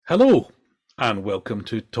Hello, and welcome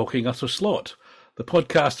to Talking Utter Slot, the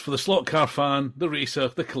podcast for the slot car fan, the racer,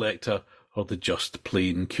 the collector, or the just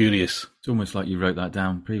plain curious. It's almost like you wrote that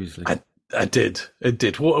down previously. I did.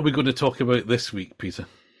 What are we going to talk about this week, Peter?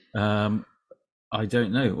 I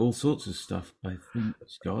don't know. All sorts of stuff, I think,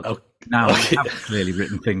 Scott. Oh, now, okay. I haven't clearly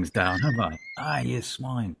written things down, have I? Ah, you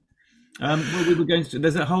swine. Well, we were going to...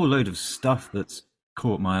 There's a whole load of stuff that's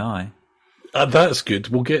caught my eye. That's good.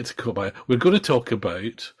 We'll get to caught by. We're going to talk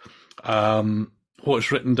about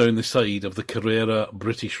what's written down the side of the Carrera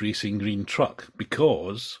British Racing Green truck,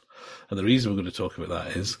 because, and the reason we're going to talk about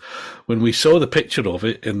that is, when we saw the picture of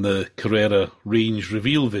it in the Carrera range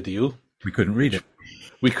reveal video, we couldn't read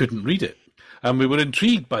it. And we were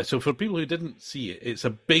intrigued by it. So for people who didn't see it, it's a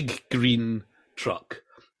big green truck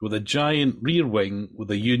with a giant rear wing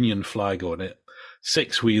with a Union flag on it,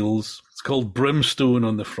 6 wheels. It's called Brimstone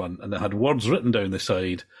on the front, and it had words written down the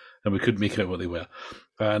side, and we couldn't make out what they were.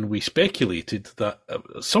 And we speculated that,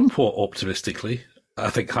 somewhat optimistically,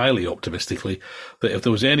 I think highly optimistically, that if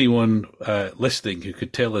there was anyone listening who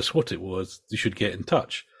could tell us what it was, they should get in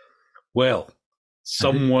touch. Well,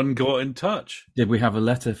 someone got in touch. Did we have a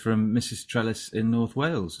letter from Mrs. Trellis in North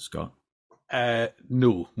Wales, Scott?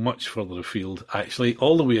 No, much further afield, actually,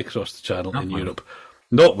 all the way across the channel in Europe.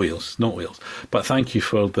 Not Wales. But thank you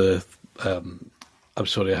for the... I'm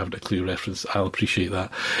sorry I haven't a clear reference. I'll appreciate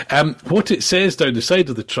that. What it says down the side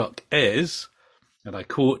of the truck is, and I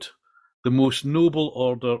quote, "the most noble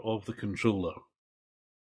order of the controller."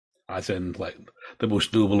 As in, like, the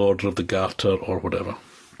most noble order of the garter or whatever.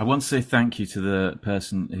 I want to say thank you to the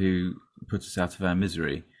person who put us out of our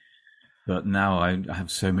misery, but now I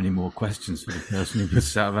have so many more questions for the person who put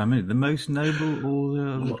us out of our misery. The most noble order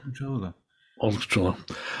of the controller. Yeah.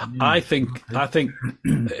 I think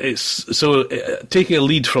it's so taking a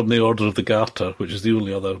lead from the Order of the Garter, which is the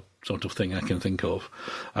only other sort of thing I can think of.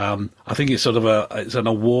 I think it's sort of it's an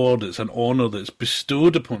award, it's an honour that's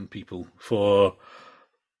bestowed upon people for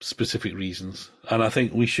specific reasons, and I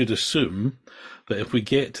think we should assume that if we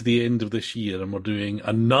get to the end of this year and we're doing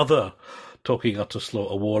another Talking Utter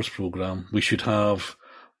Slot Awards programme, we should have,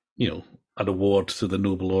 an award to the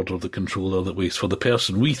Noble Order of the Controller that waits for the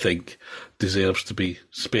person we think deserves to be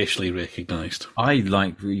specially recognised. I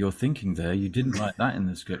like your thinking there. You didn't write that in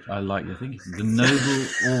the script. I like your thinking. The Noble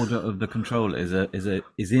Order of the Controller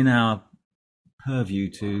is in our purview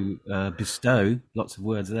to bestow, lots of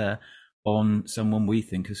words there, on someone we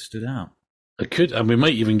think has stood out. It could, and we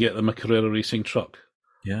might even get them a Carrera racing truck.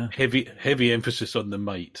 Yeah. Heavy emphasis on the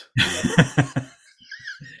might.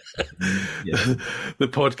 Yeah. The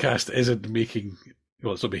podcast isn't making...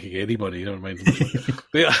 Well, it's not making any money, never mind. So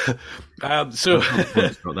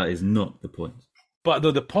that is not the point. But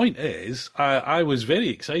no, the point is, I was very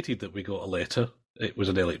excited that we got a letter. It was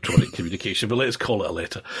an electronic communication, but let's call it a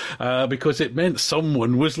letter, because it meant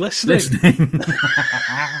someone was listening.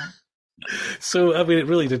 So, I mean, it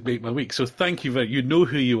really did make my week. So thank you you know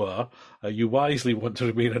who you are. You wisely want to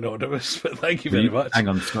remain anonymous, but thank you very much. Hang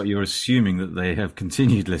on, Scott, you're assuming that they have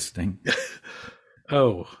continued listening.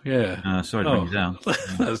 Oh, yeah. Sorry to bring you down.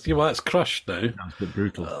 That's crushed now. That's a bit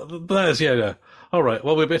brutal. Yeah. All right,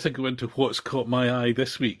 well, we better go into what's caught my eye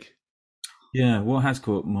this week. Yeah, what has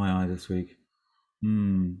caught my eye this week?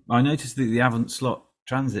 I noticed that the Avant slot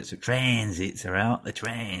transits are out, the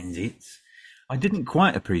transits. I didn't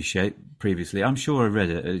quite appreciate previously, I'm sure I read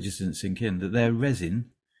it, it just didn't sink in, that they're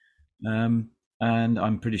resin. And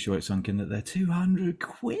I'm pretty sure it sunk in that they're 200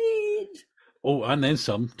 quid. Oh, and then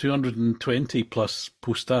some, 220 plus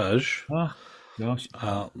postage. Oh, gosh.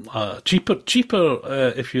 Cheaper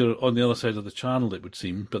if you're on the other side of the channel, it would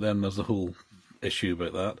seem, but then there's the whole issue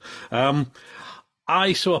about that.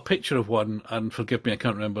 I saw a picture of one, and forgive me, I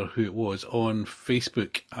can't remember who it was, on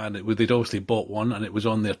Facebook, and they'd obviously bought one, and it was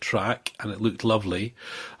on their track, and it looked lovely.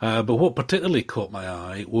 But what particularly caught my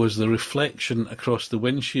eye was the reflection across the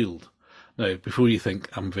windshield. Now, before you think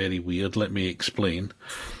I'm very weird, let me explain.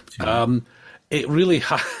 It really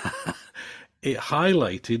it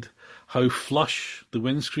highlighted how flush the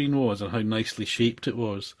windscreen was and how nicely shaped it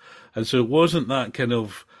was. And so it wasn't that kind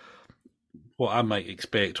of what I might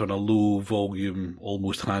expect on a low volume,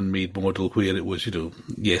 almost handmade model where it was,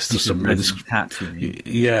 yes, there's some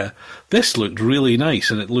yeah. This looked really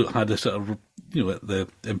nice, and it had a sort of, the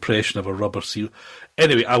impression of a rubber seal.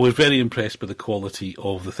 Anyway, I was very impressed with the quality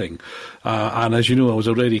of the thing. And as you know, I was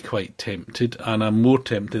already quite tempted, and I'm more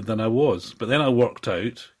tempted than I was. But then I worked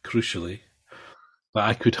out, crucially, that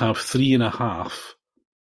I could have 3.5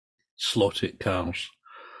 slotted cars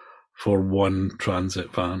for one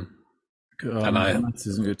transit van. And that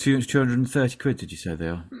isn't good. 230 quid, did you say they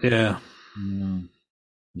are? Yeah.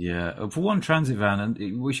 Yeah, for one transit van,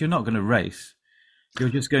 and which you're not going to race, you're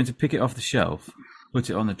just going to pick it off the shelf, put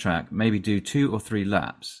it on the track, maybe do 2 or 3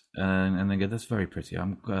 laps, and then go, "That's very pretty.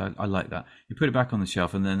 I like that." You put it back on the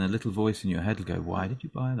shelf, and then a little voice in your head will go, "Why did you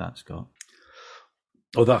buy that, Scott?"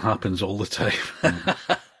 Oh, that happens all the time.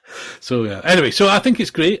 Mm. So yeah. Anyway, so I think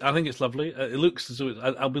it's great. I think it's lovely. It looks as though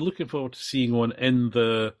I'll be looking forward to seeing one in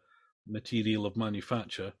the material of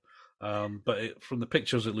manufacture. But from the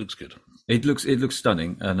pictures, it looks good. It looks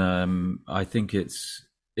stunning, and I think it's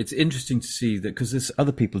interesting to see that because there's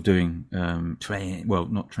other people doing well,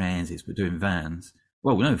 not transits, but doing vans.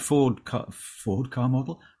 Well, no, Ford car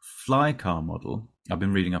model, Fly car model. I've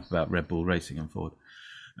been reading up about Red Bull Racing and Ford.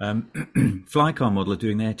 Fly car model are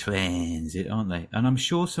doing their transit, aren't they? And I'm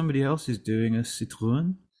sure somebody else is doing a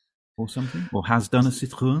Citroën or something, or has done a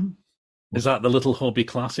Citroën. Is that the little Hobby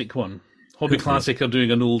Classic one? Hobby Classic are doing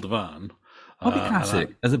an old van. Hobby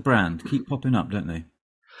Classic as a brand keep popping up, don't they?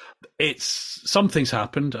 It's something's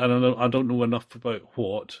happened. I don't know enough about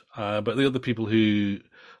what, but the other people who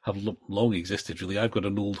have long existed, really. I've got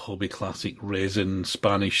an old Hobby Classic resin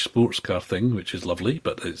Spanish sports car thing, which is lovely,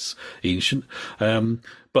 but it's ancient.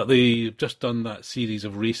 But they've just done that series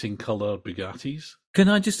of racing colour Bugattis. Can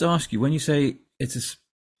I just ask you, when you say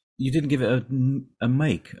you didn't give it a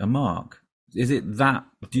mark? Is it that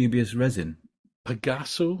dubious resin?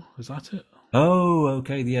 Pegaso, is that it? Oh,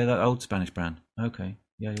 okay, yeah, that old Spanish brand. Okay,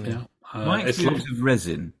 yeah. My experience of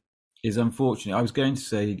resin is unfortunate. I was going to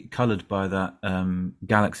say coloured by that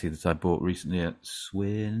Galaxy that I bought recently at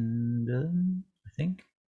Swindon, I think,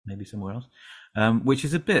 maybe somewhere else, which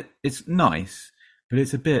is it's nice, but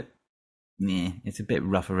it's a bit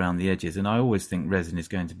rough around the edges, and I always think resin is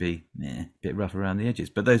going to be a bit rough around the edges.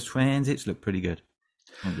 But those transits look pretty good.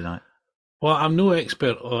 Won't deny it. Well, I'm no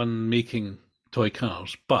expert on making toy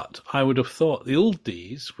cars, but I would have thought the old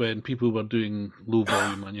days when people were doing low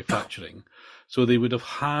volume manufacturing, so they would have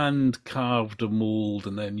hand carved a mold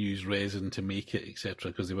and then used resin to make it, etc.,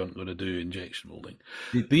 because they weren't going to do injection molding.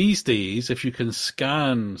 These days, if you can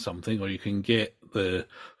scan something or you can get the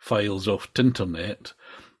files off Tinternet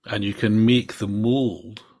and you can make the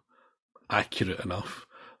mold accurate enough,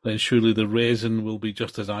 then surely the resin will be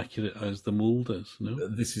just as accurate as the mold is, no?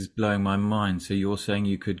 This is blowing my mind. So you're saying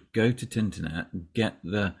you could go to Tinternet, get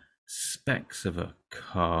the specs of a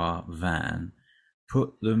car, van,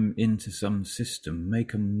 put them into some system,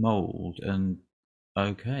 make a mold, and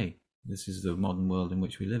okay, this is the modern world in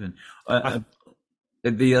which we live in.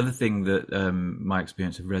 The other thing that my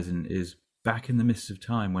experience of resin is back in the mists of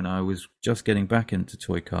time when I was just getting back into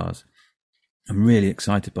toy cars. I'm really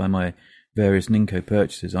excited by my various Ninko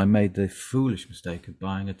purchases. I made the foolish mistake of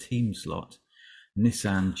buying a team slot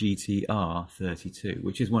Nissan GTR 32,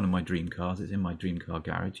 which is one of my dream cars. It's in my dream car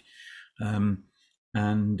garage.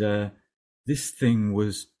 This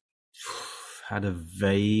thing had a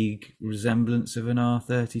vague resemblance of an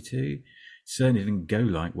R32. Certainly didn't go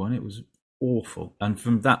like one. It was awful. And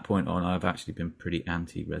from that point on, I've actually been pretty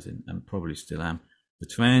anti-resin and probably still am. The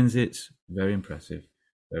transits, very impressive,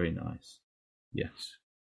 very nice. Yes.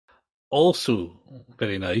 Also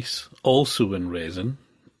very nice, also in resin,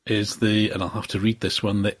 is and I'll have to read this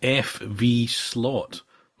one, the FV slot,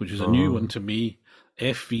 which is a new one to me.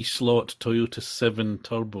 FV slot Toyota 7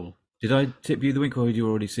 Turbo. Did I tip you the wink, or had you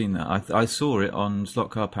already seen that? I saw it on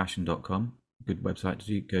slotcarpassion.com, good website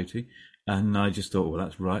to go to, and I just thought, well,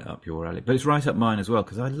 that's right up your alley. But it's right up mine as well,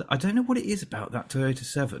 because I don't know what it is about that Toyota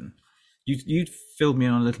 7. You filled me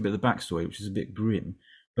in on a little bit of the backstory, which is a bit grim,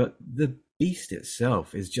 but the beast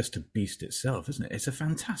itself is just a beast itself, isn't it? It's a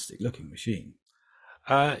fantastic looking machine.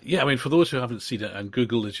 Yeah, I mean, for those who haven't seen it, and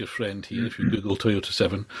Google is your friend here, if you Google Toyota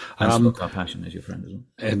 7. And Slot Passion is your friend as well.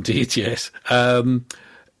 Indeed, yes.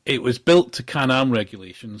 It was built to Can-Am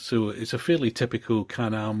regulations, so it's a fairly typical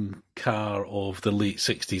Can-Am car of the late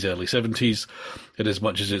 60s, early 70s, in as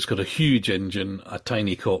much as it's got a huge engine, a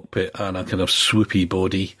tiny cockpit, and a kind of swoopy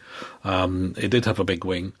body. It did have a big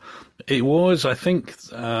wing. It was, I think,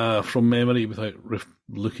 from memory, without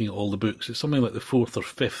looking at all the books, it's something like the 4th or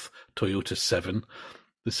 5th Toyota 7.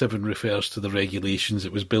 The 7 refers to the regulations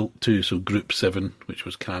it was built to, so Group 7, which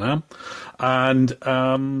was Can-Am. And,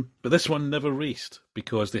 but this one never raced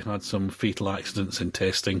because they had some fatal accidents in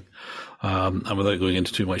testing. And without going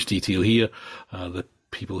into too much detail here, the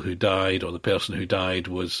people who died, or the person who died,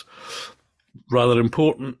 was rather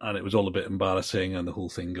important, and it was all a bit embarrassing, and the whole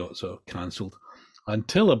thing got sort of cancelled.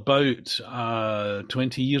 Until about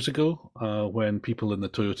 20 years ago, when people in the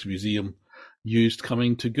Toyota Museum used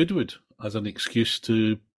coming to Goodwood as an excuse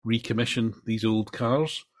to recommission these old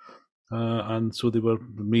cars. And so they were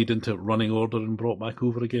made into running order and brought back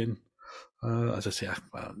over again. As I say,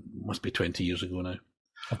 must be 20 years ago now.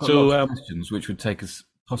 I've got lots of questions which would take us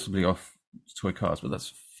possibly off toy cars, but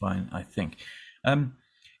that's fine, I think.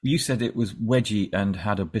 You said it was wedgy and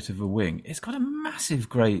had a bit of a wing. It's got a massive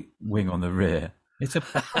great wing on the rear. It's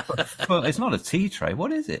it's not a tea tray.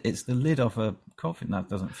 What is it? It's the lid off a coffin. That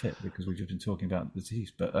doesn't fit because we've just been talking about the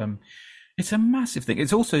teas. But it's a massive thing.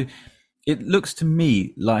 It's also, it looks to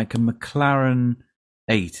me like a McLaren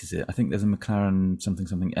 8, is it? I think there's a McLaren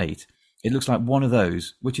something 8. It looks like one of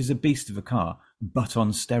those, which is a beast of a car, but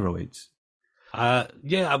on steroids.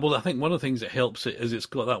 Yeah, well, I think one of the things that helps it is it's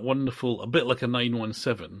got that wonderful, a bit like a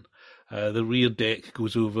 917. The rear deck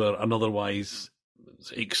goes over an otherwise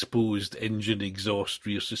exposed engine, exhaust,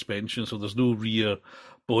 rear suspension, so there's no rear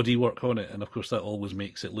bodywork on it, and of course that always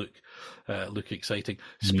makes it look exciting.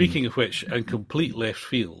 Speaking of which, in complete left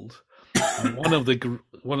field, one of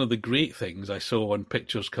the great things I saw on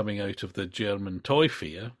pictures coming out of the German toy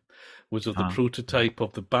fair was of the prototype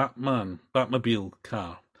of the Batmobile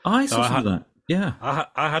car. I saw that. Yeah,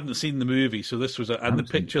 I hadn't seen the movie, so this was and the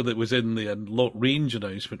picture that was in the range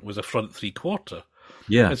announcement was a front 3/4.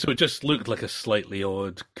 Yeah, and so it just looked like a slightly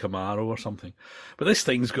odd Camaro or something. But this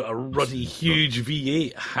thing's got a ruddy, huge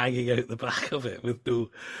V8 hanging out the back of it with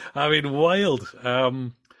wild.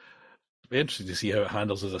 Be interesting to see how it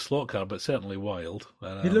handles as a slot car, but certainly wild.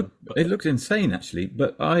 It looked insane actually,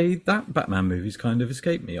 but that Batman movie's kind of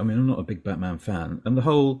escaped me. I mean, I'm not a big Batman fan, and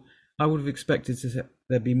I would have expected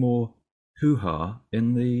there be more hoo-ha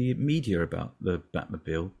in the media about the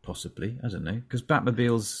Batmobile, possibly. I don't know, because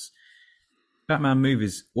Batman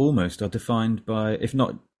movies almost are defined by, if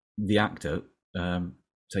not the actor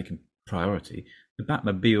taking priority, the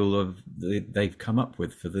Batmobile they've come up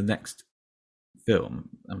with for the next film.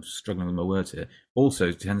 I'm struggling with my words here.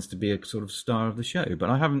 Also tends to be a sort of star of the show, but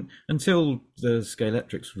I haven't, until the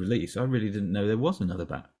Scalextrics release, I really didn't know there was another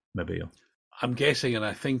Batmobile. I'm guessing, and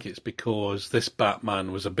I think it's because this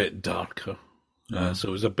Batman was a bit darker, so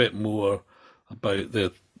it was a bit more about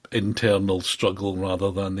the internal struggle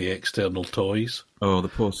rather than the external toys. Oh, the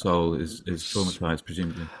poor soul is traumatized,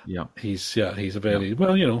 presumably. Yeah, he's a very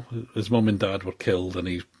well, his mum and dad were killed, and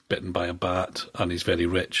he's bitten by a bat, and he's very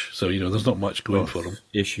rich, so there's not much going for him.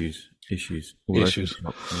 Issues.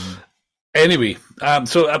 Anyway,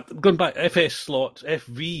 so going back, FV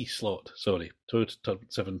slot, sorry, Toyota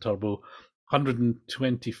 7 Turbo,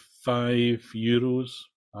 €125.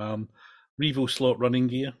 Revo slot running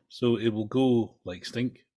gear, so it will go like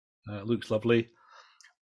stink. It looks lovely.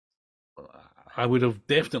 I would have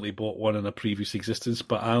definitely bought one in a previous existence,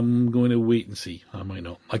 but I'm going to wait and see. I might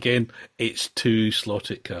not. Again, it's 2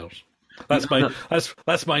 slotted cars. That's my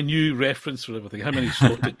new reference for everything. How many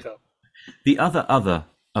slotted cars? The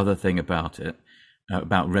other thing about it,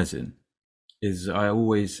 about resin, is I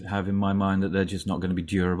always have in my mind that they're just not going to be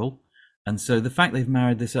durable. And so the fact they've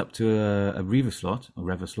married this up to a Reva slot,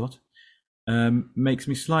 makes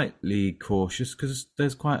me slightly cautious, because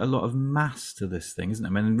there's quite a lot of mass to this thing, isn't it?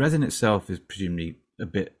 I mean, resin itself is presumably a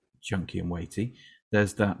bit chunky and weighty.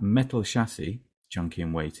 There's that metal chassis, chunky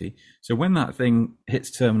and weighty. So when that thing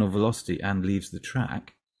hits terminal velocity and leaves the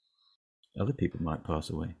track, other people might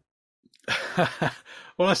pass away.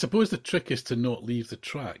 Well, I suppose the trick is to not leave the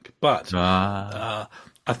track. But I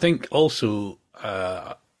think also,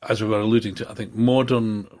 as we were alluding to, I think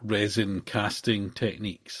modern resin casting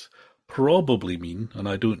techniques probably mean,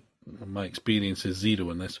 and my experience is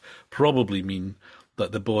zero in this, probably mean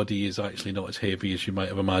that the body is actually not as heavy as you might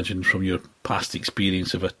have imagined from your past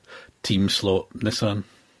experience of a team slot Nissan.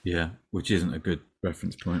 Yeah, which isn't a good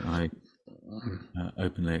reference point, I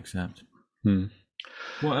openly accept.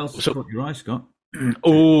 What else has caught your eye, Scott?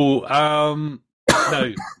 Now,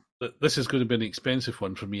 this is going to be an expensive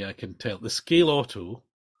one for me, I can tell. The Scale Auto,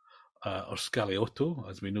 or Scaliotto,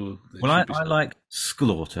 as we know. Well, I like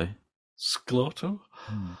Scalauto. Scalauto?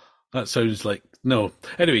 That sounds like... No.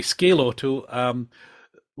 Anyway, Scale Auto,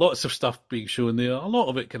 lots of stuff being shown there. A lot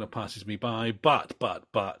of it kind of passes me by, but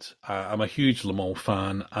I'm a huge Le Mans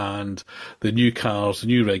fan, and the new cars, the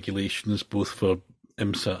new regulations, both for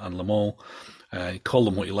IMSA and Le Mans, call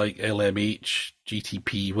them what you like, LMH,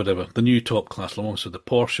 GTP, whatever, the new top-class Le Mans, so the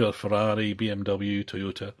Porsche, Ferrari, BMW,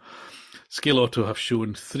 Toyota. Scale Auto have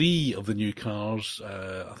shown 3 of the new cars,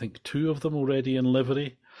 I think 2 of them already in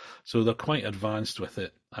livery, so they're quite advanced with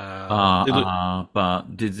it. But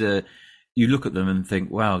did you look at them and think,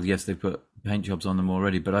 wow, yes, they've put paint jobs on them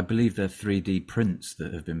already, but I believe they're 3D prints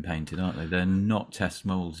that have been painted, aren't they? They're not test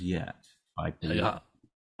molds yet, I believe. Yeah.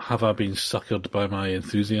 Have I been suckered by my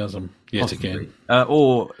enthusiasm yet Possibly. Again?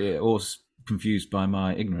 Or confused by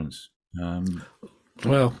my ignorance?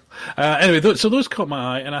 Anyway, so those caught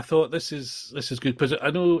my eye, and I thought this is good, because I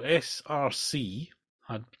know SRC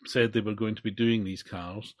had said they were going to be doing these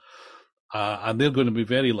cars. And they're going to be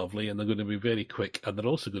very lovely, and they're going to be very quick, and they're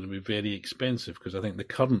also going to be very expensive, because I think the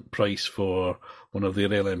current price for one of their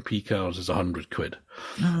LMP cars is £100.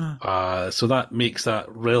 So that makes that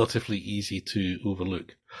relatively easy to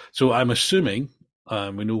overlook. So I'm assuming,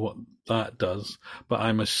 we know what that does, but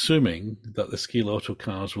I'm assuming that the Scale Auto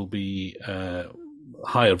cars will be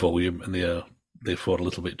higher volume, and they are therefore a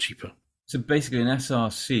little bit cheaper. So basically, an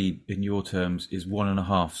SRC, in your terms, is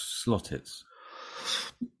 1.5 slotteds.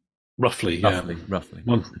 Roughly, yeah. Roughly.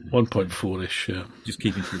 1.4-ish, yeah. Just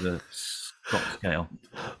keeping to the Scott scale.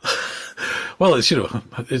 Well, it's,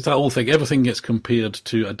 it's that whole thing. Everything gets compared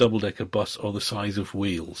to a double-decker bus or the size of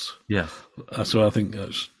Wales. Yeah. So I think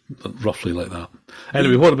that's roughly like that.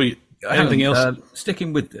 Anyway, what about anything else?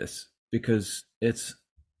 Sticking with this, because it's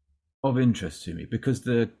of interest to me, because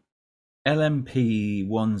the LMP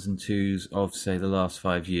 1s and 2s of, say, the last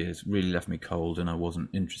 5 years really left me cold, and I wasn't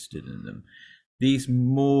interested in them. These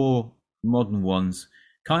more modern ones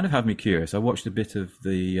kind of have me curious. I watched a bit of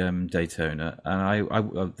the Daytona, and I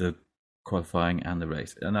the qualifying and the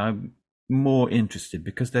race, and I'm more interested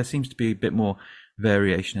because there seems to be a bit more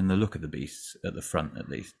variation in the look of the beasts at the front, at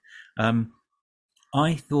least.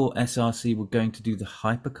 I thought SRC were going to do the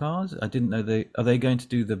hypercars. I didn't know are they going to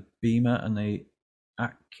do the Beamer and the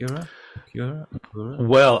Acura?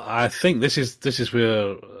 Well, I think this is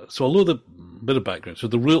where. So, although the bit of background, so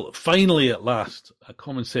the rule finally at last,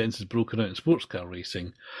 common sense is broken out in sports car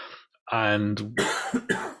racing, and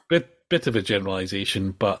bit of a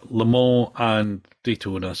generalisation, but Le Mans and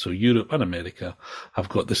Daytona, so Europe and America, have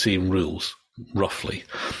got the same rules roughly.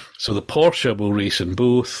 So the Porsche will race in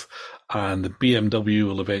both, and the BMW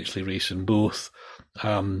will eventually race in both.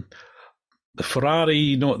 The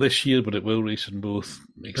Ferrari, not this year, but it will race in both.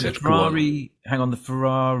 Except the Ferrari, hang on, the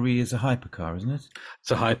Ferrari is a hypercar, isn't it?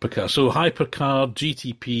 It's a hypercar. So hypercar,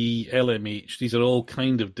 GTP, LMH, these are all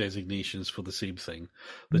kind of designations for the same thing.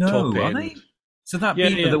 The top end. Are they? So that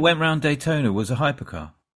Beamer that went round Daytona was a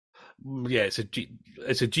hypercar? Yeah, it's a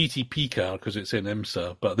GTP car because it's in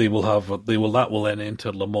IMSA, but that will then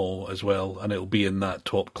enter Le Mans as well, and it'll be in that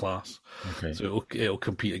top class. Okay. So it'll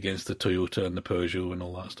compete against the Toyota and the Peugeot and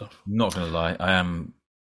all that stuff. Not going to lie, I am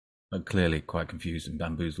clearly quite confused and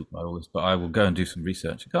bamboozled by all this, but I will go and do some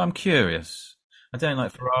research. I'm curious. I don't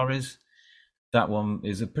like Ferraris. That one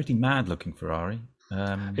is a pretty mad-looking Ferrari.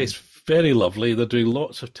 It's very lovely. They're doing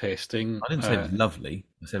lots of testing. I didn't say it was lovely.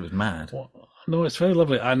 I said it was mad. No, it's very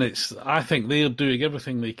lovely, and I think they're doing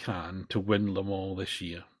everything they can to win Le Mans this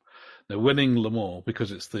year. They're winning Le Mans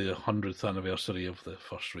because it's the 100th anniversary of the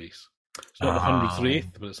first race. It's not the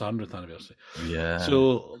 108th, but it's the 100th anniversary. Yeah.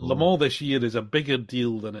 So Le Mans this year is a bigger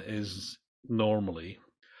deal than it is normally,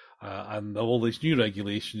 and all these new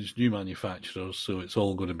regulations, new manufacturers, so it's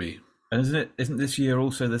all going to be. And isn't this year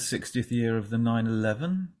also the 60th year of the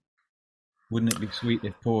 911? Wouldn't it be sweet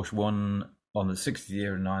if Porsche won on the 60th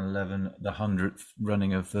year of 911, the 100th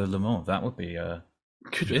running of the Le Mans? That would be.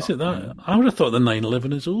 Is it that? I would have thought the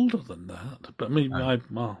 911 is older than that. But maybe I'm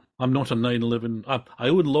not a 911. I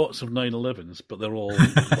own lots of 911s, but they're all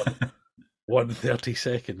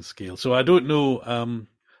 1/32nd scale. So I don't know.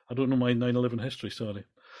 I don't know my 911 history. Sorry.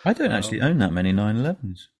 I don't actually own that many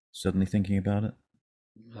 911s. Suddenly thinking about it.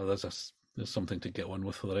 There's something to get on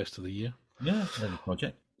with for the rest of the year. Yeah, there's a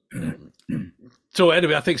project. So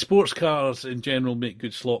anyway, I think sports cars in general make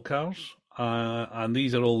good slot cars, and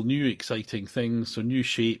these are all new, exciting things. So new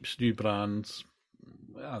shapes, new brands.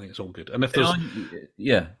 I think it's all good. And if there's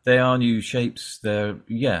they are new shapes. They're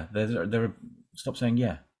stop saying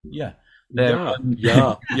yeah. They're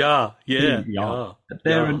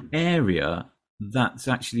an area that's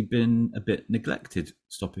actually been a bit neglected.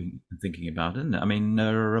 Stopping and thinking about it, isn't it? I mean,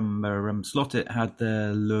 Slotted had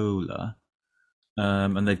their Lola.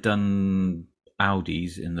 And they've done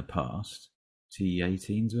Audis in the past.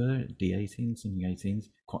 T18s, were there? D18s, something 18s,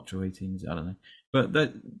 Quattro 18s, I don't know. But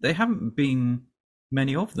they haven't been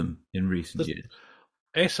many of them in recent years.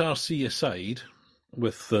 SRC aside,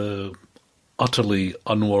 with the utterly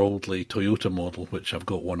unworldly Toyota model, which I've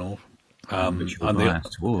got one of. Which you're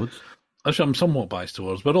biased towards. Actually, I'm somewhat biased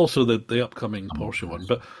towards, but also the upcoming Porsche one.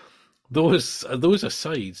 But those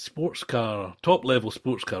aside, top-level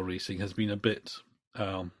sports car racing has been a bit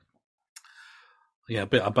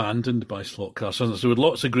abandoned by slot cars. So we had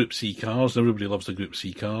lots of Group C cars. Everybody loves the Group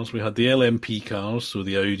C cars. We had the LMP cars, so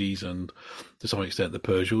the Audis and to some extent the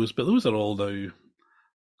Peugeots, but those are all now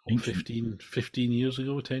 15 years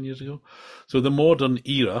ago, 10 years ago. So the modern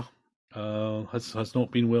era has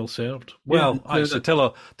not been well served. Well, tell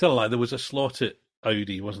a lie. There was a slotted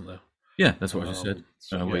Audi, wasn't there? Yeah, that's what I just said.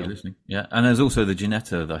 So, Were you listening? Yeah, and there's also the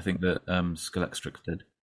Ginetta, I think, that Scalextric did.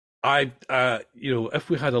 If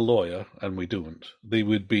we had a lawyer, and we don't, they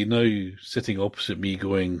would be now sitting opposite me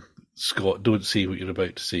going, Scott, don't say what you're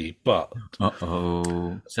about to say. But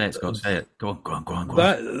say it, Scott, say it. Go on.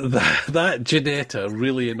 That Ginetta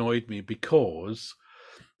really annoyed me because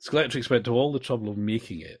Scalextric went to all the trouble of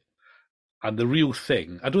making it, and the real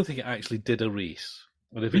thing, I don't think it actually did a race.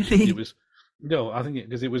 And if it was, no, I think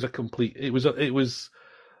because it was a complete, it was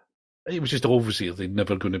just obviously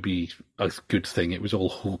never going to be a good thing. It was all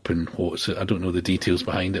hope and hopes. I don't know the details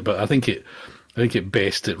behind it, but I think at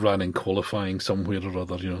best it ran in qualifying somewhere or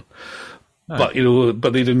other, But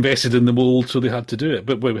they'd invested in the mold, so they had to do it.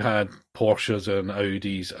 But we had Porsches and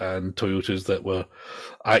Audis and Toyotas that were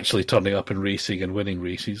actually turning up and racing and winning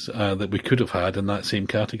races that we could have had in that same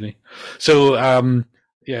category. So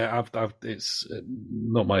it's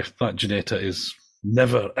not that Ginetta is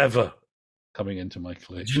never ever coming into my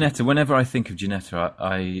collection. Ginetta. Whenever I think of Ginetta,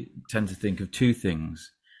 I tend to think of two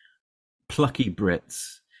things: plucky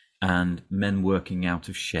Brits and men working out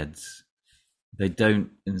of sheds. They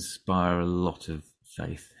don't inspire a lot of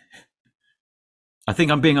faith. I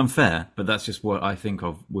think I'm being unfair, but that's just what I think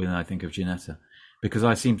of when I think of Ginetta, because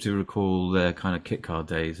I seem to recall their kind of kit car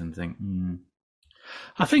days and think,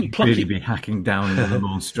 I think plucky really be hacking down the Le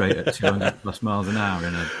Mans straight at 200 plus miles an hour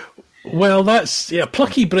in a. Well,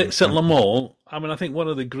 plucky Brits at Le Mans. I mean, I think one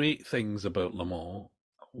of the great things about Le Mans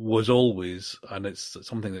was always, and it's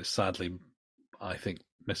something that's sadly, I think,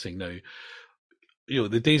 missing now.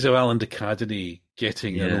 The days of Alan Decadeny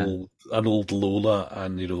getting an old Lola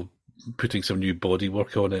and putting some new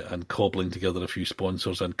bodywork on it and cobbling together a few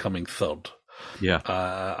sponsors and coming third. Yeah.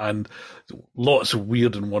 And lots of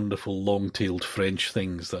weird and wonderful long-tailed French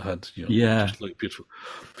things that had, just looked beautiful.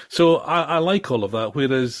 So I like all of that.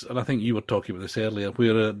 Whereas, and I think you were talking about this earlier,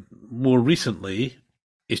 where more recently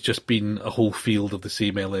it's just been a whole field of the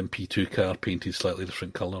same LMP2 car painted slightly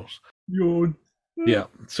different colours. Yawn. Yeah,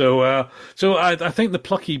 so I think the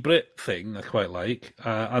plucky Brit thing I quite like,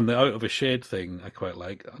 and the out of a shed thing I quite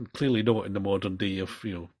like, and clearly not in the modern day of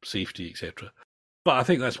safety, etc. But I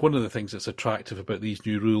think that's one of the things that's attractive about these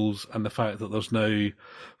new rules, and the fact that there's now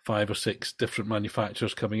 5 or 6 different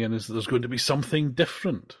manufacturers coming in, is that there's going to be something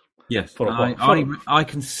different. Yes, I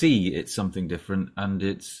can see it's something different, and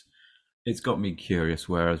it's got me curious.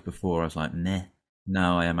 Whereas before I was like, nah.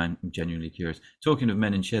 Now I'm genuinely curious. Talking of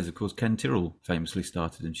men in sheds, of course, Ken Tyrrell famously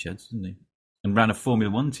started in sheds, didn't he? And ran a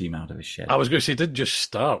Formula One team out of his shed. I was going to say, he didn't just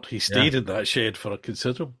start. He stayed in that shed for a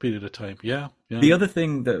considerable period of time. Yeah. The other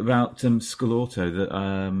thing about Scalauto that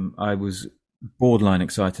I was borderline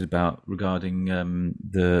excited about regarding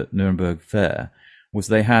the Nuremberg Fair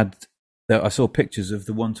was I saw pictures of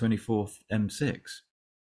the 124th M6,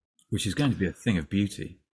 which is going to be a thing of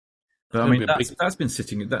beauty. But I mean, that's been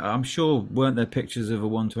sitting. I'm sure, weren't there pictures of a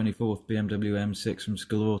 124th BMW M6 from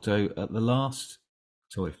Scalauto at the last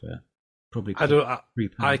Toy Fair? Probably.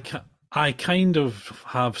 I kind of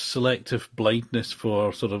have selective blindness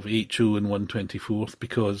for sort of HO and 124th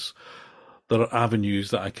because there are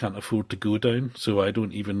avenues that I can't afford to go down, so I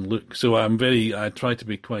don't even look. So I try to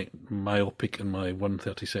be quite myopic in my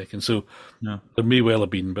 132nd. So there may well have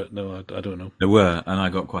been, but no, I don't know. There were, and I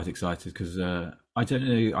got quite excited because I don't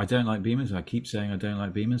know. I don't like Beamers. I keep saying I don't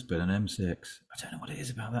like Beamers, but an M6, I don't know what it is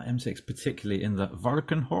about that M6, particularly in the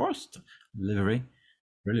Varkenhorst livery.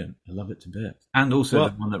 Brilliant. I love it to bits. And also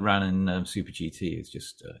the one that ran in Super GT is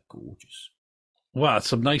just gorgeous. Wow,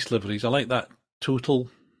 some nice liveries. I like that Total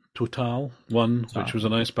one, which was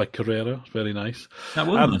announced by Carrera. It's very nice. That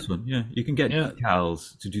was a nice one, yeah. You can get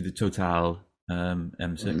decals to do the Total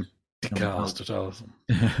M6. Decals, Total.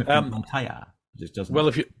 Just doesn't.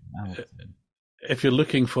 Well, if you're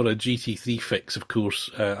looking for a GT3 fix, of course,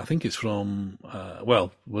 I think it's from,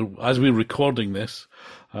 as we're recording this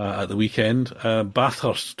at the weekend,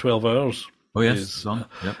 Bathurst 12 Hours is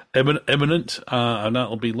imminent, and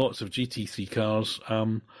that'll be lots of GT3 cars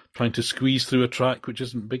trying to squeeze through a track which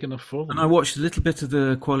isn't big enough for them. And I watched a little bit of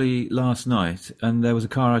the quali last night, and there was a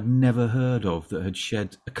car I'd never heard of that had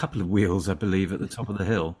shed a couple of wheels, I believe, at the top of the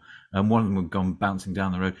hill, and one of them had gone bouncing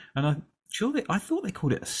down the road. And I thought they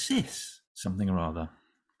called it a Cis, something or other.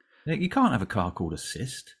 You can't have a car called a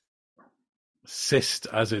Cist. Cist,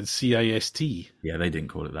 as in CIST? Yeah, they didn't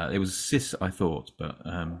call it that. It was Cis, I thought, but...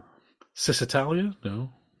 Cis Italia?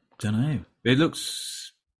 No. Don't know. It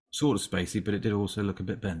looks sort of spacey, but it did also look a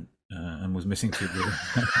bit bent and was missing two wheels.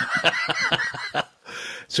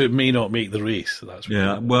 So it may not make the race. That's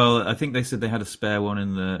well, I think they said they had a spare one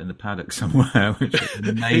in the paddock somewhere, which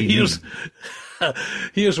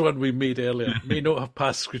here's one we made earlier. May not have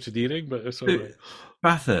passed scrutineering, but it's all right.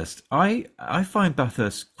 Bathurst. I find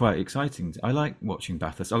Bathurst quite exciting. I like watching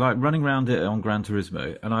Bathurst. I like running around it on Gran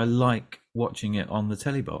Turismo, and I like watching it on the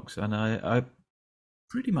telly box. And I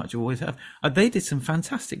pretty much always have. They did some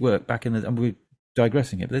fantastic work back in the. And we're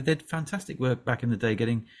digressing here, but they did fantastic work back in the day,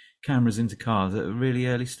 getting cameras into cars at a really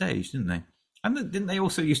early stage, didn't they? And didn't they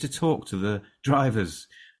also used to talk to the drivers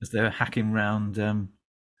as they were hacking round the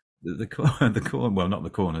well, not the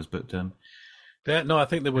corners, but Yeah, no, I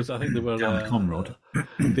think there were down the Conrod.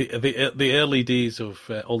 the early days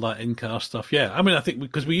of all that in-car stuff. Yeah, I mean, I think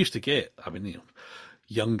because we used to get, I mean,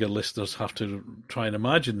 younger listeners have to try and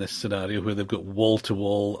imagine this scenario where they've got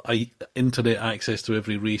wall-to-wall internet access to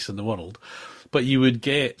every race in the world, but you would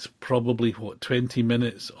get probably 20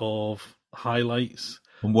 minutes of highlights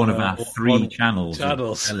on one of our three channels.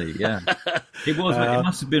 Telly, yeah, it was. It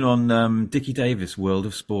must have been on Dickie Davis World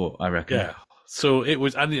of Sport, I reckon. Yeah. So it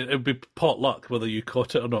was, and it would be pot luck whether you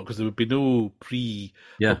caught it or not, because there would be no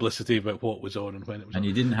pre-publicity about what was on and when it was on. And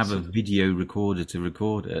you didn't have a video recorder to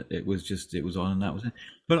record it. It was on and that was it.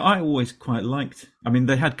 But I always quite liked, I mean,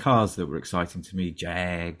 they had cars that were exciting to me,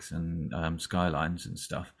 Jags and Skylines and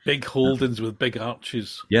stuff. Big Holdens with big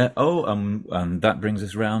arches. Yeah. Oh, and that brings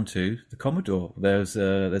us round to the Commodore.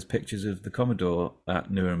 There's pictures of the Commodore at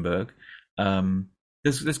Nuremberg.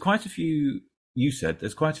 There's quite a few. You said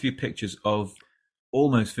there's quite a few pictures of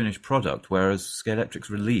almost finished product, whereas Scalextric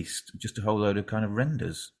released just a whole load of kind of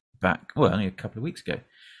renders back, well, only a couple of weeks ago.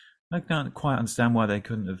 I can't quite understand why they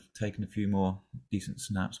couldn't have taken a few more decent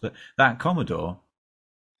snaps. But that Commodore,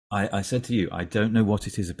 I said to you, I don't know what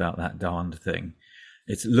it is about that darned thing.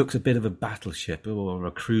 It looks a bit of a battleship or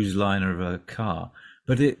a cruise liner of a car,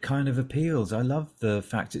 but it kind of appeals. I love the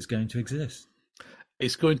fact it's going to exist.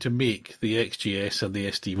 It's going to make the XGS and the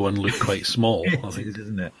SD1 look quite small, I think,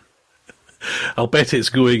 isn't it? I'll bet it's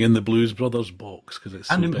going in the Blues Brothers box because it's.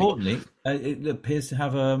 And so importantly, it appears to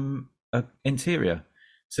have an interior.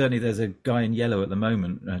 Certainly, there's a guy in yellow at the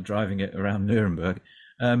moment driving it around Nuremberg.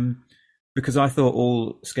 Because I thought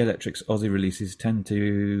all Scalextric's Aussie releases tend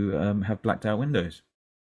to have blacked out windows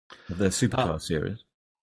of their supercar series.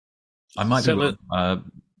 I might be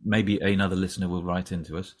wrong. Maybe another listener will write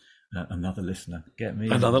into us. Another listener, get me.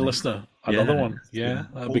 Another listener, another one. Yeah,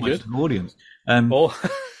 that'd be good. An audience.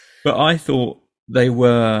 But I thought they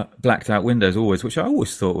were blacked out windows always, which I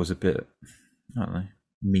always thought was a bit, I don't know,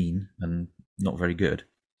 mean and not very good.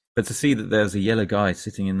 But to see that there's a yellow guy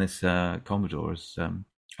sitting in this Commodore is,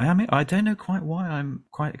 I don't know quite why I'm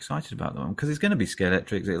quite excited about that one, because it's going to be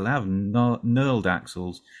Scalextric. It'll have knurled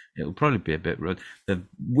axles. It'll probably be a bit rude. The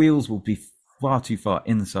wheels will be far too far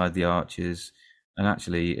inside the arches. And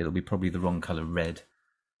actually, it'll be probably the wrong colour red.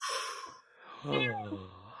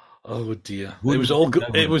 Oh dear! It was all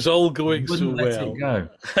going so well. It go.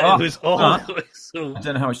 It was all going so. I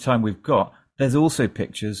don't know how much time we've got. There's also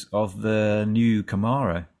pictures of the new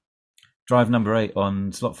Camaro. Drive number 8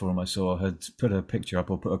 on Slot Forum I saw had put a picture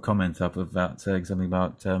up or put a comment up about saying something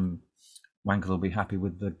about Wankel will be happy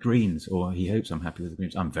with the greens, or he hopes I'm happy with the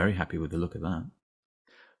greens. I'm very happy with the look of that.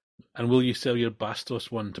 And will you sell your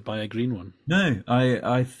Bastos one to buy a green one? No,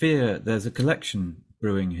 I fear there's a collection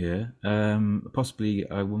brewing here. Possibly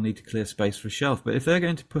I will need to clear space for a shelf. But if they're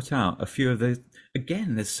going to put out a few of those,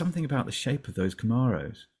 again, there's something about the shape of those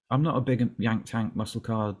Camaros. I'm not a big yank tank muscle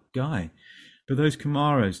car guy, but those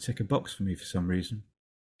Camaros tick a box for me for some reason.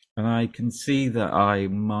 And I can see that I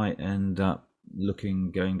might end up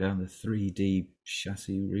going down the 3D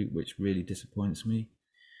chassis route, which really disappoints me.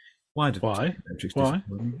 Why?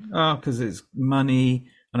 Oh, because it's money,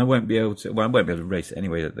 and I won't be able to. Well, I won't be able to race it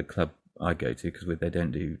anyway at the club I go to because they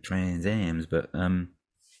don't do Trans Ams. But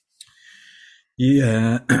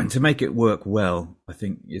yeah, to make it work well, I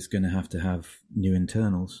think it's going to have new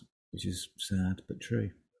internals, which is sad but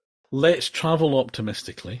true. Let's travel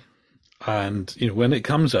optimistically, and when it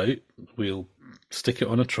comes out, we'll stick it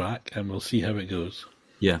on a track and we'll see how it goes.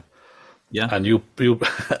 Yeah. Yeah, and you'll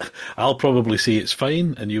I'll probably say it's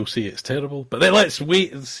fine, and you'll say it's terrible. But then let's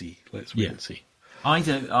wait and see. And see. I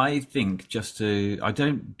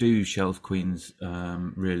don't do Shelf Queens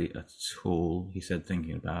really at all. He said,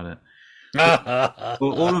 thinking about it.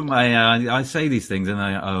 All of my I say these things, and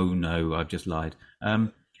I've just lied.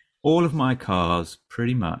 All of my cars,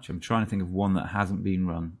 pretty much. I'm trying to think of one that hasn't been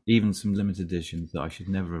run. Even some limited editions that I should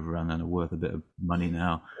never have run and are worth a bit of money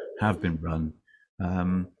now have been run.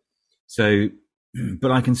 So,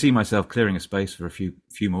 but I can see myself clearing a space for a few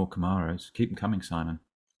more Camaros. Keep them coming, Simon.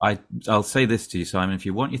 I'll say this to you, Simon. If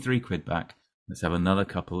you want your £3 back, let's have another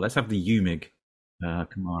couple. Let's have the UMIG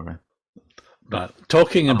Camaro. Right.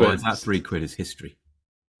 Talking about that £3 is history.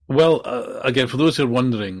 Well, again, for those who are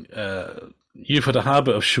wondering, you've had a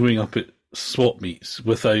habit of showing up at swap meets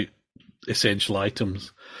without essential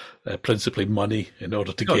items, principally money, in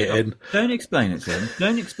order to get in. Don't explain it to them.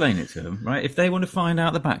 Don't explain it to them, right? If they want to find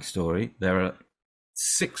out the backstory, there are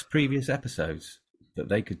 6 previous episodes that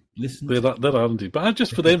they could listen to. There are indeed, but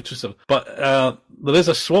just for the interest of. But there is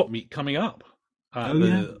a swap meet coming up at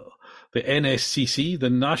the NSCC, the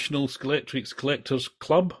National Scaletrix Collectors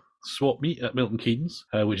Club swap meet at Milton Keynes,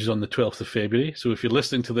 which is on the 12th of February. So if you're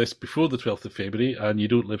listening to this before the 12th of February and you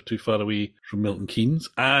don't live too far away from Milton Keynes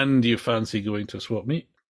and you fancy going to a swap meet,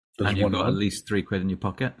 and you've got at least £3 in your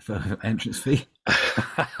pocket for entrance fee.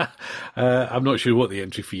 I'm not sure what the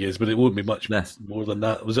entry fee is, but it won't be much less more than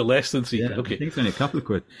that. Was it less than £3? Yeah, okay. I think it's only a couple of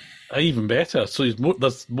quid. Even better. So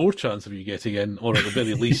there's more chance of you getting in, or at the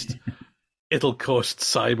very least, it'll cost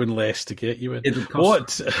Simon less to get you in. It'll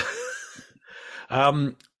cost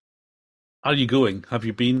what? Are you going? Have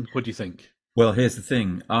you been? What do you think? Well, here's the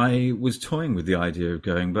thing. I was toying with the idea of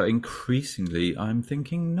going, but increasingly I'm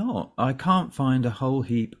thinking not. I can't find a whole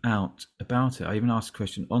heap out about it. I even asked a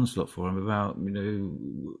question on Slot Forum about,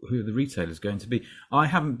 who the retailer's going to be. I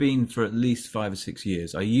haven't been for at least 5 or 6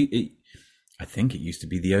 years. I think it used to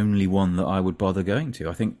be the only one that I would bother going to.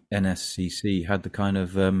 I think NSCC had the kind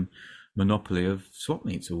of monopoly of swap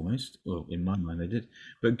meets almost. Well, in my mind they did.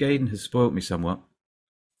 But Gaydon has spoilt me somewhat.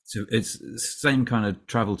 So it's the same kind of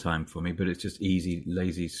travel time for me, but it's just easy,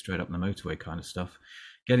 lazy, straight up the motorway kind of stuff.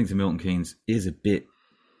 Getting to Milton Keynes is a bit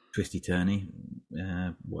twisty-turny,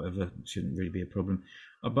 whatever, shouldn't really be a problem.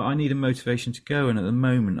 But I need a motivation to go, and at the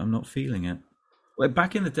moment I'm not feeling it. Well,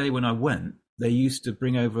 back in the day when I went, they used to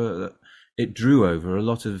drew over a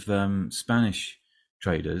lot of Spanish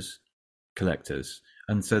traders, collectors,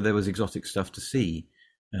 and so there was exotic stuff to see,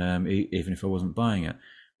 even if I wasn't buying it.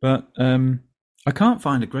 But I can't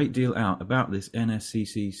find a great deal out about this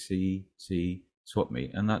NSCCC swap meet,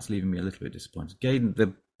 and that's leaving me a little bit disappointed. Gaydon,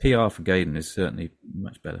 the PR for Gaydon is certainly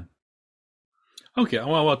much better. Okay,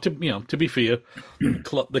 well, to be fair,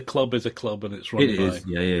 the club is a club, and it's run by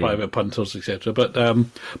private punters, etc. But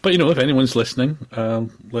if anyone's listening,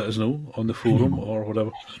 let us know on the forum or whatever.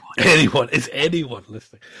 Anyone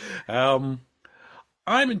listening?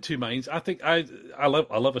 I'm in two minds. I think I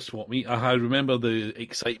love a swap meet. I remember the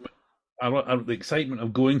excitement. The excitement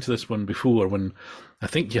of going to this one before, when I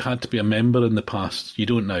think you had to be a member in the past. You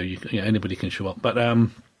don't now. Anybody can show up. But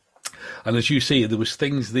and as you say, there was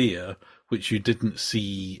things there which you didn't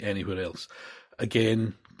see anywhere else.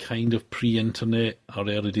 Again, kind of pre-internet or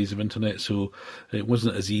early days of internet, so it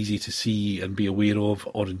wasn't as easy to see and be aware of,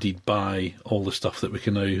 or indeed buy all the stuff that we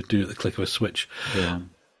can now do at the click of a switch. Yeah.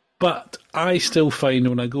 But I still find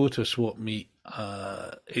when I go to a swap meet,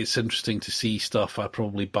 it's interesting to see stuff. I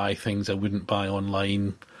probably buy things I wouldn't buy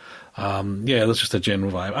online. That's just a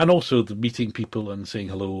general vibe. And also the meeting people and saying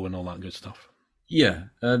hello and all that good stuff. Yeah,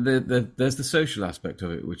 there's the social aspect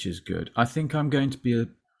of it, which is good. I think I'm going to be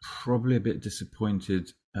probably a bit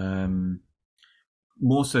disappointed,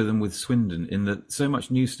 more so than with Swindon, in that so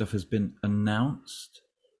much new stuff has been announced.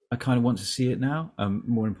 I kind of want to see it now.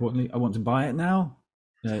 More importantly, I want to buy it now.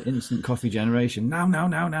 Instant coffee generation.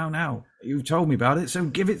 Now. You've told me about it, so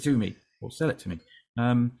give it to me or sell it to me.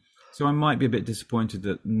 So I might be a bit disappointed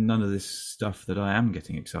that none of this stuff that I am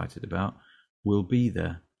getting excited about will be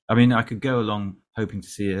there. I mean, I could go along hoping to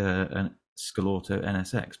see a Scalauto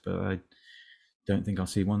NSX, but I don't think I'll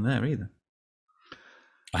see one there either.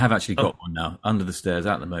 I have actually got one now under the stairs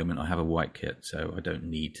at the moment. I have a white kit, so I don't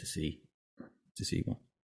need to see one.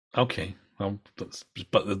 Okay. Well, but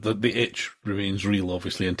the itch remains real,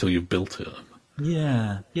 obviously, until you've built it.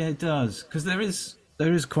 Yeah, it does. Because there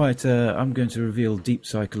is quite I'm going to reveal deep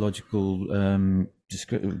psychological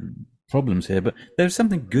problems here, but there's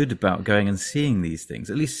something good about going and seeing these things,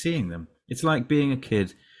 at least seeing them. It's like being a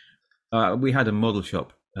kid. We had a model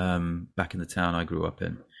shop back in the town I grew up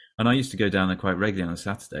in, and I used to go down there quite regularly on a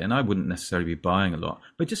Saturday, and I wouldn't necessarily be buying a lot,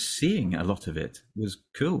 but just seeing a lot of it was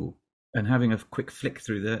cool. And having a quick flick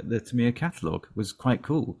through the Tamiya catalogue was quite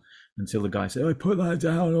cool, until the guy said, "Oh, put that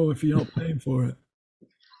down, or if you're not paying for it."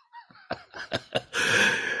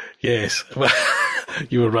 Yes, well,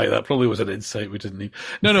 you were right. That probably was an insight we didn't need.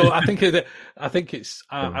 No. I think it's,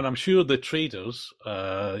 and I'm sure the traders,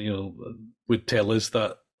 would tell us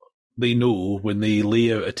that they know when they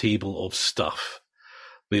lay out a table of stuff,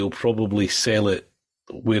 they'll probably sell it.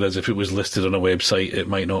 Whereas if it was listed on a website, it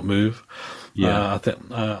might not move. Yeah,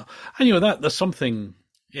 and there's something.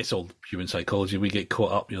 It's all human psychology. We get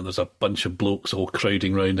caught up. There's a bunch of blokes all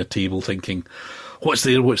crowding round a table, thinking, "What's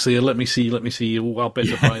there? Let me see. Oh, I'll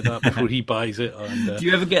better buy that before he buys it." And, do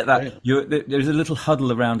you ever get that? There's a little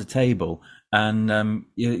huddle around a table, and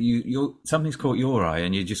you're something's caught your eye,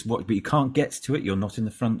 and you just watch, but you can't get to it. You're not in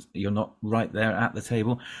the front. You're not right there at the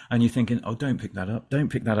table, and you're thinking, "Oh, don't pick that up! Don't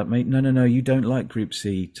pick that up, mate! No! You don't like Group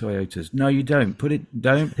C Toyotas. No, you don't.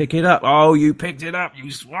 Don't pick it up. Oh, you picked it up,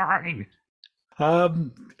 you swine!"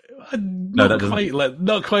 Not quite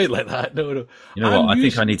like that. No. You know what? I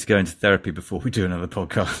think I need to go into therapy before we do another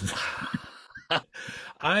podcast.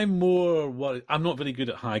 I'm more worried. I'm not very good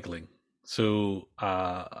at haggling. So,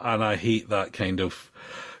 and I hate that kind of,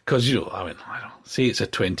 because, I don't say it's a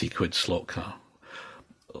 20 quid slot car.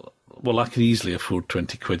 Well, I can easily afford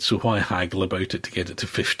 20 quid, so why haggle about it to get it to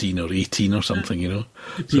 15 or 18 or something, Do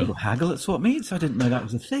people haggle at swap meets? I didn't know that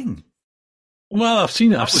was a thing. Well, I've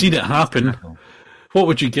seen it happen. What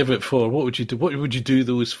would you give it for? What would you do? What would you do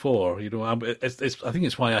those for? I think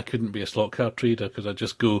it's why I couldn't be a slot car trader, because I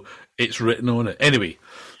just go, it's written on it. Anyway,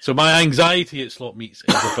 so my anxiety at slot meets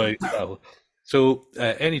is about. So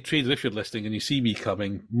any trader, if you're listening and you see me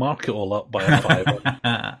coming, mark it all up by a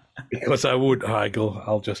 £5, because I won't haggle.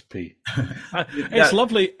 I'll just pay. It's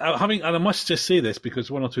lovely and I must just say this because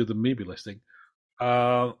one or two of them may be listening.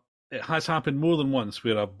 It has happened more than once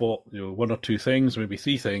where I've bought one or two things, maybe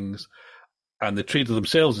three things. And the trader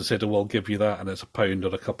themselves has said, "Oh, I'll give you that," and it's £1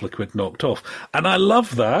 or a couple of quid knocked off. And I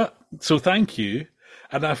love that, so thank you.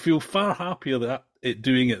 And I feel far happier that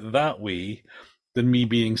doing it that way than me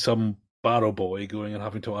being some barrow boy going and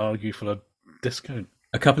having to argue for a discount.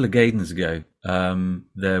 A couple of Gaydens ago,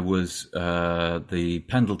 there was the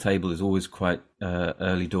Pendle table is always quite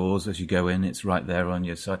early doors as you go in. It's right there on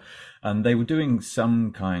your side. And they were doing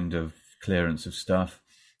some kind of clearance of stuff.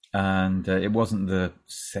 And it wasn't the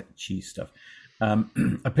set cheese stuff.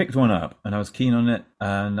 I picked one up and I was keen on it,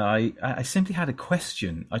 and I simply had a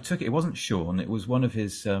question. I took it. It wasn't Sean. It was one of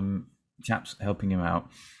his chaps helping him out,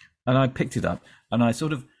 and I picked it up and I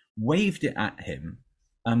sort of waved it at him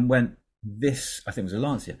and went, "This, I think it was a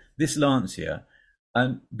Lancia. This Lancia."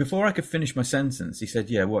 And before I could finish my sentence, he said,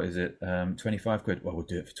 "Yeah, what is it? 25 quid? Well, we'll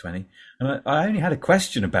do it for 20." And I only had a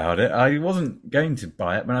question about it. I wasn't going to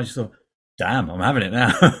buy it, but I just thought, damn, I'm having it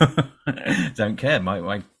now. Don't care.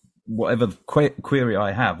 My whatever query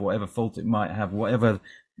I have, whatever fault it might have, whatever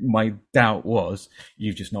my doubt was,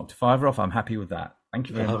 you've just knocked a £5 off. I'm happy with that. Thank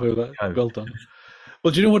you very much. Well done.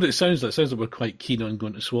 Well, do you know what it sounds like? It sounds like we're quite keen on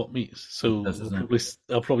going to swap meets. So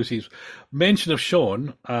I'll probably see mention of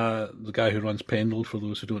Sean, the guy who runs Pendle, for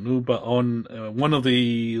those who don't know, but on one of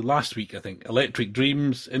the last week, I think, Electric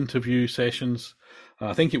Dreams interview sessions.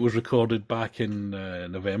 I think it was recorded back in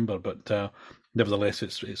November, but nevertheless,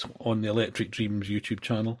 it's on the Electric Dreams YouTube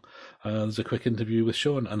channel. There's a quick interview with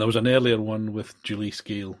Sean, and there was an earlier one with Julie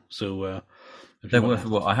Scale. So they're worth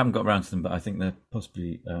what? I haven't got around to them, but I think they're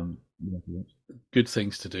possibly good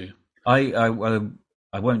things to do. I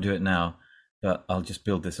won't do it now, but I'll just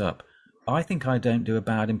build this up. I think I don't do a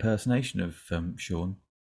bad impersonation of Sean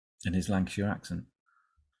in his Lancashire accent,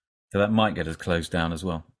 so that might get us closed down as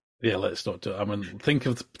well. Yeah, let's not do it. I mean, think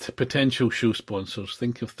of the potential show sponsors.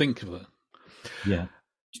 Think of that. Yeah.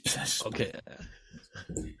 Okay.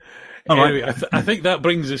 Anyway, right. I think that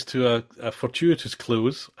brings us to a fortuitous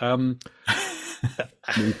close.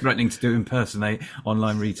 You're threatening to impersonate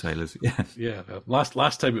online retailers. Yeah. Yeah.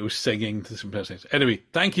 Last time it was singing to impersonate. Anyway,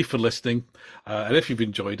 thank you for listening. And if you've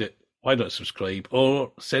enjoyed it, why not subscribe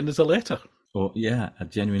or send us a letter? Or, a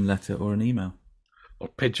genuine letter or an email. Or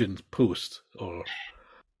pigeon post or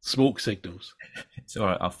smoke signals. It's all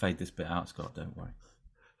right. I'll fade this bit out, Scott. Don't worry.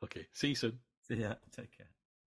 Okay. See you soon. See ya. Take care.